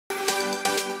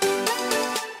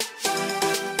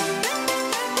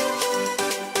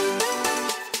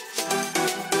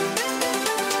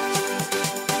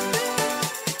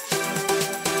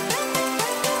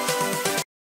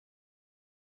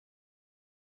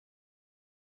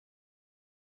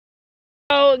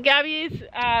So Gabby's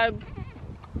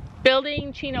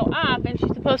building Chino up, and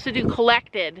she's supposed to do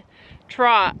collected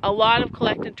trot. A lot of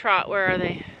collected trot. Where are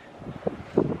they?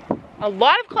 A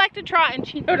lot of collected trot, and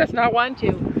Chino does not want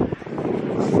to.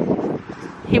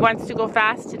 He wants to go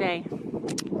fast today.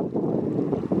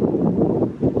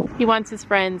 He wants his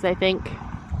friends, I think.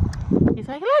 He's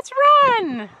like, let's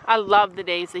run. I love the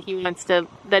days that he wants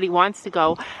to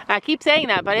go. I keep saying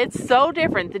that, but it's so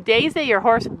different. The days that your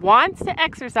horse wants to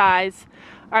exercise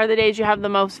are the days you have the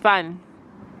most fun.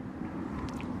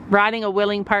 Riding a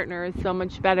willing partner is so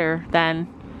much better than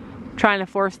trying to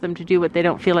force them to do what they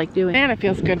don't feel like doing. Man, it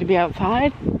feels good to be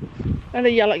outside. And they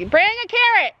yell at you, bring a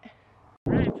carrot!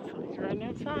 Right, so he's running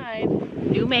outside.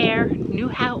 New mare, new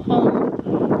home,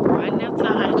 riding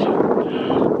outside.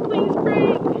 Please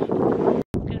bring.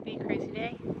 It's gonna be a crazy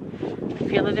day. I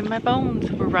feel it in my bones.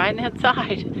 We're riding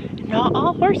outside. And not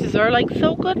all horses are like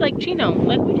so good like Chino.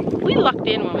 Like we lucked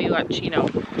in when we got Chino.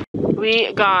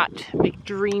 We got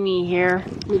McDreamy here.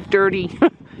 McDirty.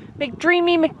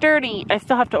 McDreamy, McDirty. I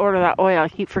still have to order that oil. I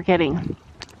keep forgetting.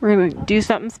 We're going to do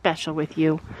something special with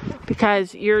you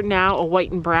because you're now a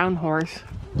white and brown horse.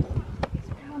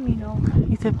 Palomino.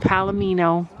 He's a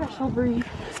Palomino. Special breed.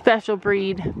 Special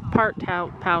breed. Part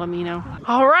Palomino.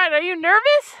 All right, are you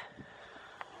nervous?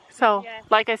 So, yes.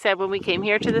 Like I said, when we came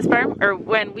here to this barn, or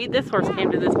when this horse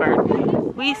came to this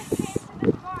barn, we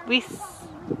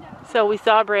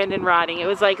saw Brandon riding. It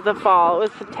was like the fall. It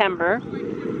was September.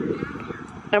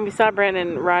 And we saw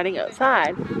Brandon riding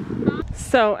outside.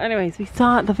 So anyways, we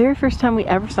saw, the very first time we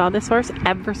ever saw this horse,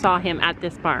 ever saw him at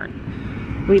this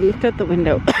barn. We looked out the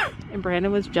window and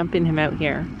Brandon was jumping him out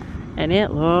here. And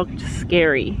it looked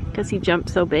scary because he jumped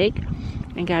so big.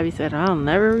 And Gabby said, I'll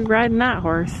never be riding that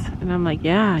horse. And I'm like,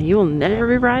 yeah, you will never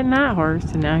be riding that horse.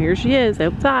 And now here she is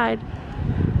outside.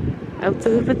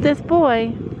 Outside with this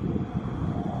boy.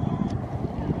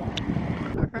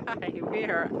 Alright, we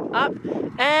are up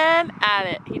and at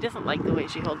it. He doesn't like the way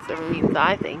she holds the reins,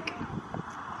 I think.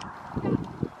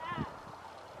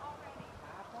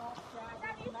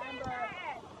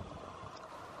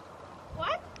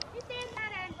 What? You stand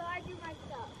that end while I do my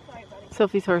stuff. Sorry, buddy.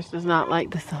 Sophie's horse does not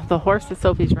like this. The horse that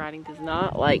Sophie's riding does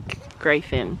not like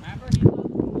Greyfin.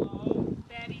 Slow,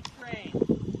 steady train.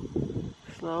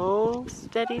 Slow,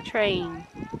 steady train.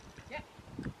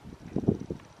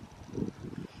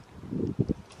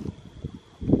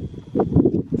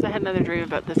 So I had another dream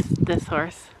about this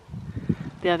horse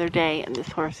the other day, and this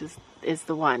horse is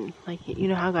the one. Like, you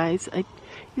know how guys,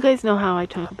 you guys know how I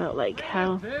talk about like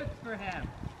how. Boots for him.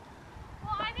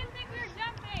 Well, I didn't think we were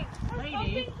jumping.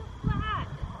 Lady. Flat.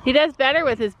 He does better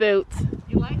with his boots.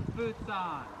 He likes boots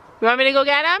on. You want me to go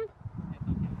get him?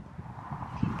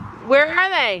 Where are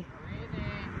they?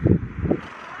 Breathing.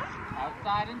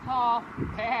 Outside and tall.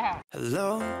 Yeah.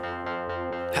 Hello,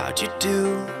 how'd you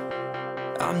do?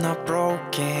 I'm not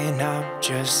broken, I'm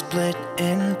just split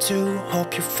in two.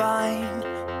 Hope you're fine,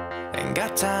 ain't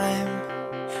got time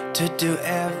to do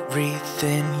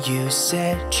everything you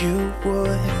said you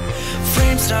would.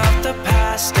 Frames of the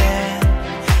past and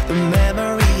the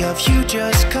memory of you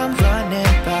just come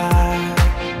running by.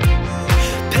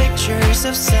 Pictures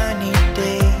of sunny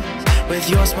days with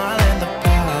your smile in the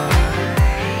bar.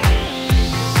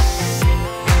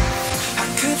 How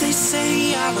could they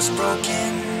say I was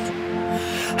broken?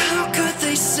 How could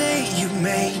they say you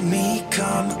made me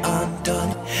come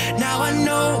undone? Now I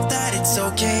know that it's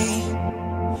okay.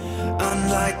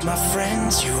 Unlike my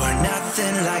friends, you are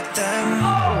nothing like them.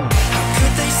 How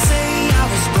could they say I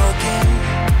was broken?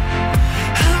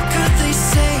 How could they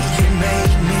say you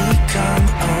made me come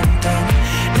undone?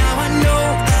 Now I know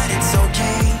that it's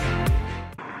okay.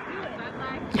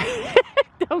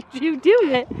 Don't you do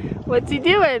it. What's he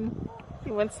doing?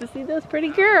 He wants to see those pretty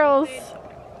girls.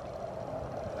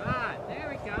 Ah, there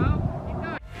we go. Keep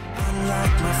going.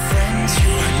 Unlike my friends, you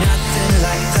are nothing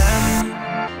like them.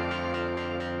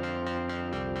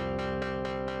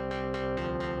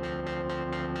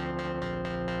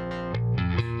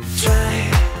 Try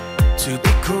to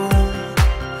be cool,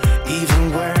 even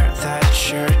wear that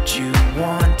shirt you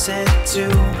wanted to.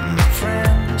 My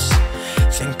friends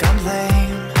think I'm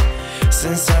lame.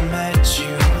 Since I met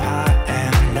you, I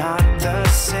am not the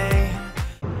same.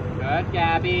 Good,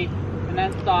 Gabby. And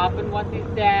then soften once he's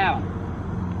down.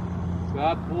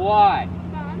 Good boy.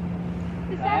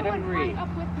 Let him breathe.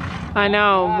 I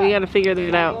know, we gotta figure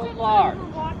that out. Go large.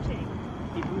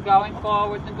 Keep him going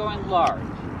forwards and going large.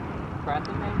 Press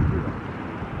him into it.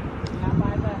 Not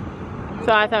by the...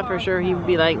 So I thought for sure he would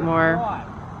be like more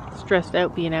stressed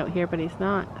out being out here, but he's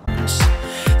not.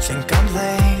 Think I'm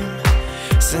lame.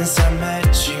 Since I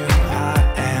met you, I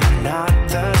am not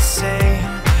the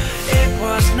same. It was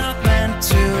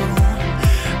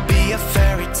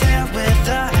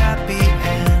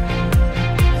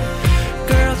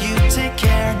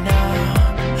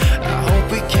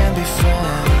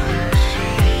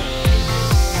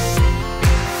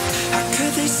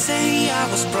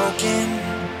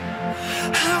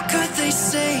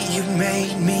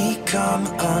come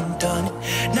undone.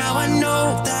 Now I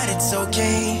know that it's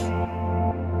okay.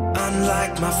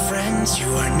 Unlike my friends, you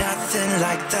are nothing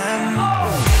like them.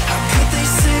 How could they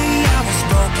say I was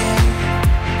broken?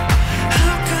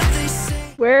 How could they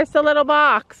say? Where's the little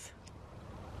box?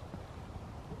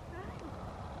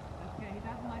 Okay, he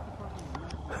doesn't like the purple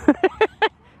one.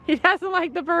 He doesn't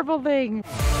like the purple thing.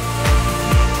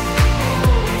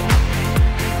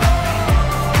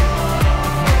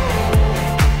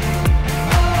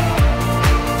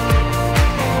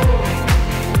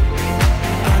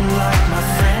 Unlike my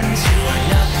friends, you are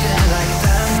nothing like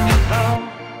them. Hello,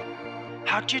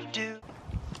 how'd you do?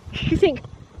 You think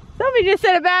somebody just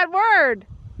said a bad word?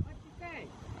 What'd you say?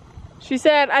 She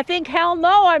said, I think hell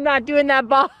no, I'm not doing that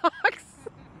box.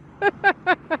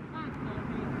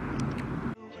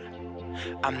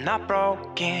 I'm not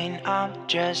broken, I'm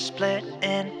just split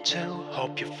in two.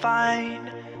 Hope you're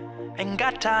fine, ain't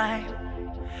got time.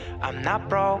 I'm not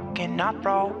broken, not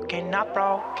broken, not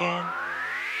broken.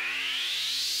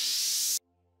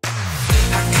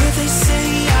 How could they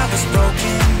say I was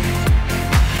broken?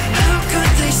 How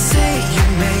could they say you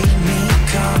made me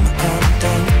come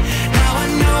undone? Now I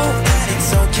know that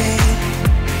it's okay.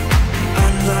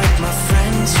 Unlike my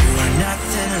friends, you are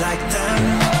nothing like them.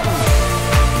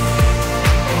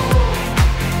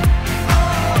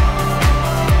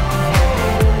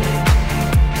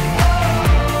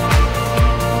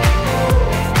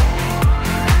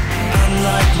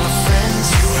 Unlike my friends,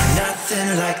 you are nothing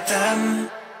like them.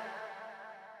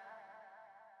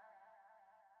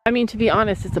 I mean, to be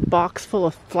honest, it's a box full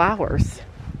of flowers.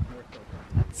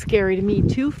 That's scary to me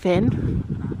too, Finn.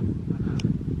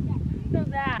 So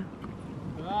that.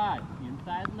 Good.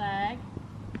 Inside leg.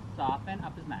 Soften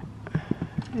up his neck.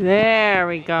 There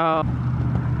we go.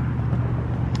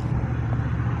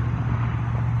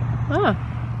 Huh.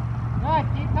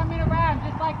 Good. Keep coming around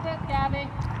just like this, Gabby.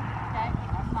 Okay,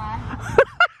 that's fine.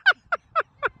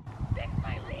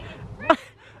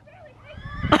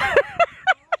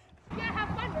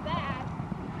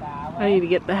 I need to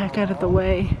get the heck out of the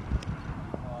way.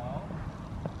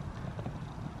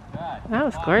 Good. That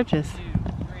was gorgeous. 1,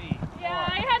 2, 3, 4. Yeah,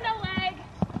 I had no leg.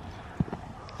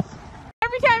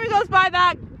 Every time he goes by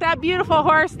that beautiful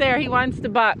horse there, he wants to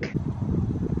buck. Good,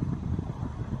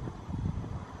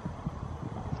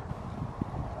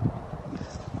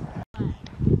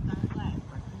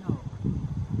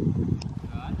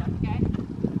 that's okay.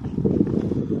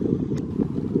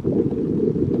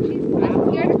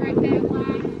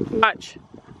 Watch.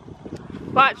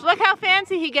 Watch. Look how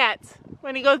fancy he gets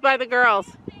when he goes by the girls.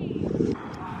 1, 2,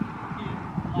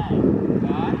 leg. Good.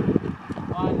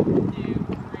 1, 2,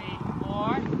 3,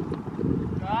 4.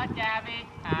 Good, Gabby.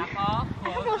 Apple.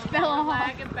 almost fell off.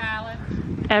 Leg and balance.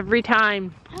 Every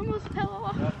time. I almost fell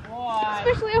off. Good boy.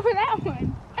 Especially over that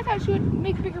one. I thought she would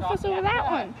make a bigger fuss over that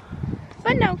one.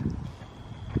 But no.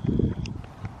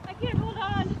 I can't hold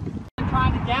on. I'm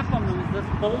trying to get him is this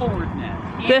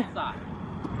forwardness. The- Inside.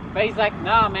 But he's like,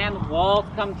 no, man, the walls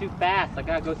come too fast. I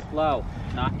gotta go slow.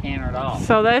 Not canter at all.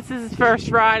 So this is his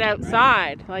first ride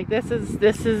outside. Like this is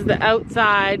the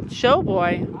outside show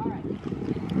boy. All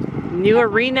right. New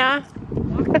arena.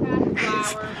 Walk past the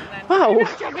flowers and then. Whoa.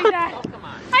 Jumping that. Oh, come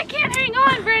on. I can't hang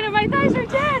on, Brandon. My thighs are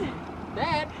dead.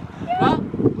 Dead? Well,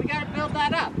 we gotta build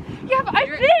that up. Yeah, but I've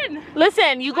been.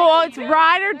 Listen, you go. It's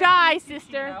ride or die,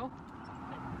 sister. Chino.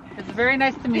 It's very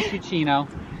nice to meet you, Chino.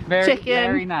 Very, Chicken.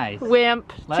 very nice.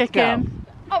 Wimp. Let's chicken.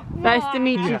 Oh, Nice to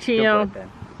meet you, Chino.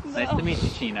 Nice to meet you,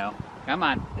 Chino. Come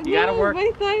on. You gotta work.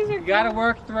 My thighs are You gotta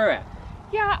work through it.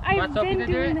 Yeah, I've Want Sophie been to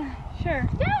do doing it? that. Sure.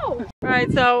 No. All right,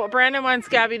 so Brandon wants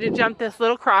Gabby to jump this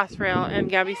little cross rail, and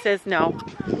Gabby says no.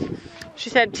 She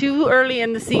said too early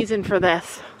in the season for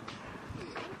this.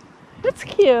 It's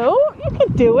cute. You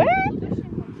can do it.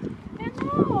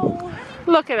 No.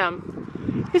 Look at him.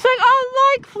 He's like,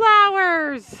 I like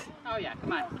flowers. Oh yeah,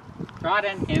 come on. Draw it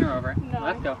in, canter over it. No.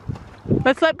 Let's go.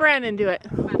 Let's let Brandon do it.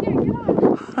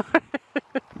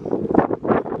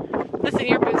 Listen,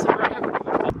 your boots are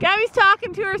right. Gabby's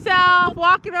talking to herself,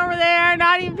 walking over there,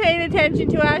 not even paying attention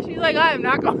to us. She's like, I'm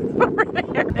not going over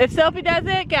there. If Sophie does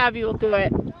it, Gabby will do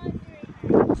it.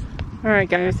 All right,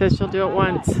 Gabby says she'll do it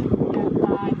once. Get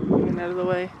out of the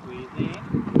way.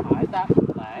 Squeezing. Eyes up.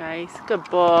 Leg. Nice, good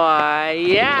boy.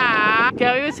 Yeah.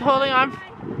 Gabby was holding on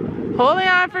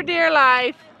for dear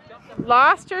life.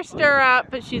 Lost her stirrup,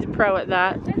 but she's a pro at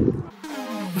that.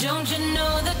 Don't you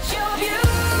know that you're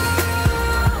beautiful?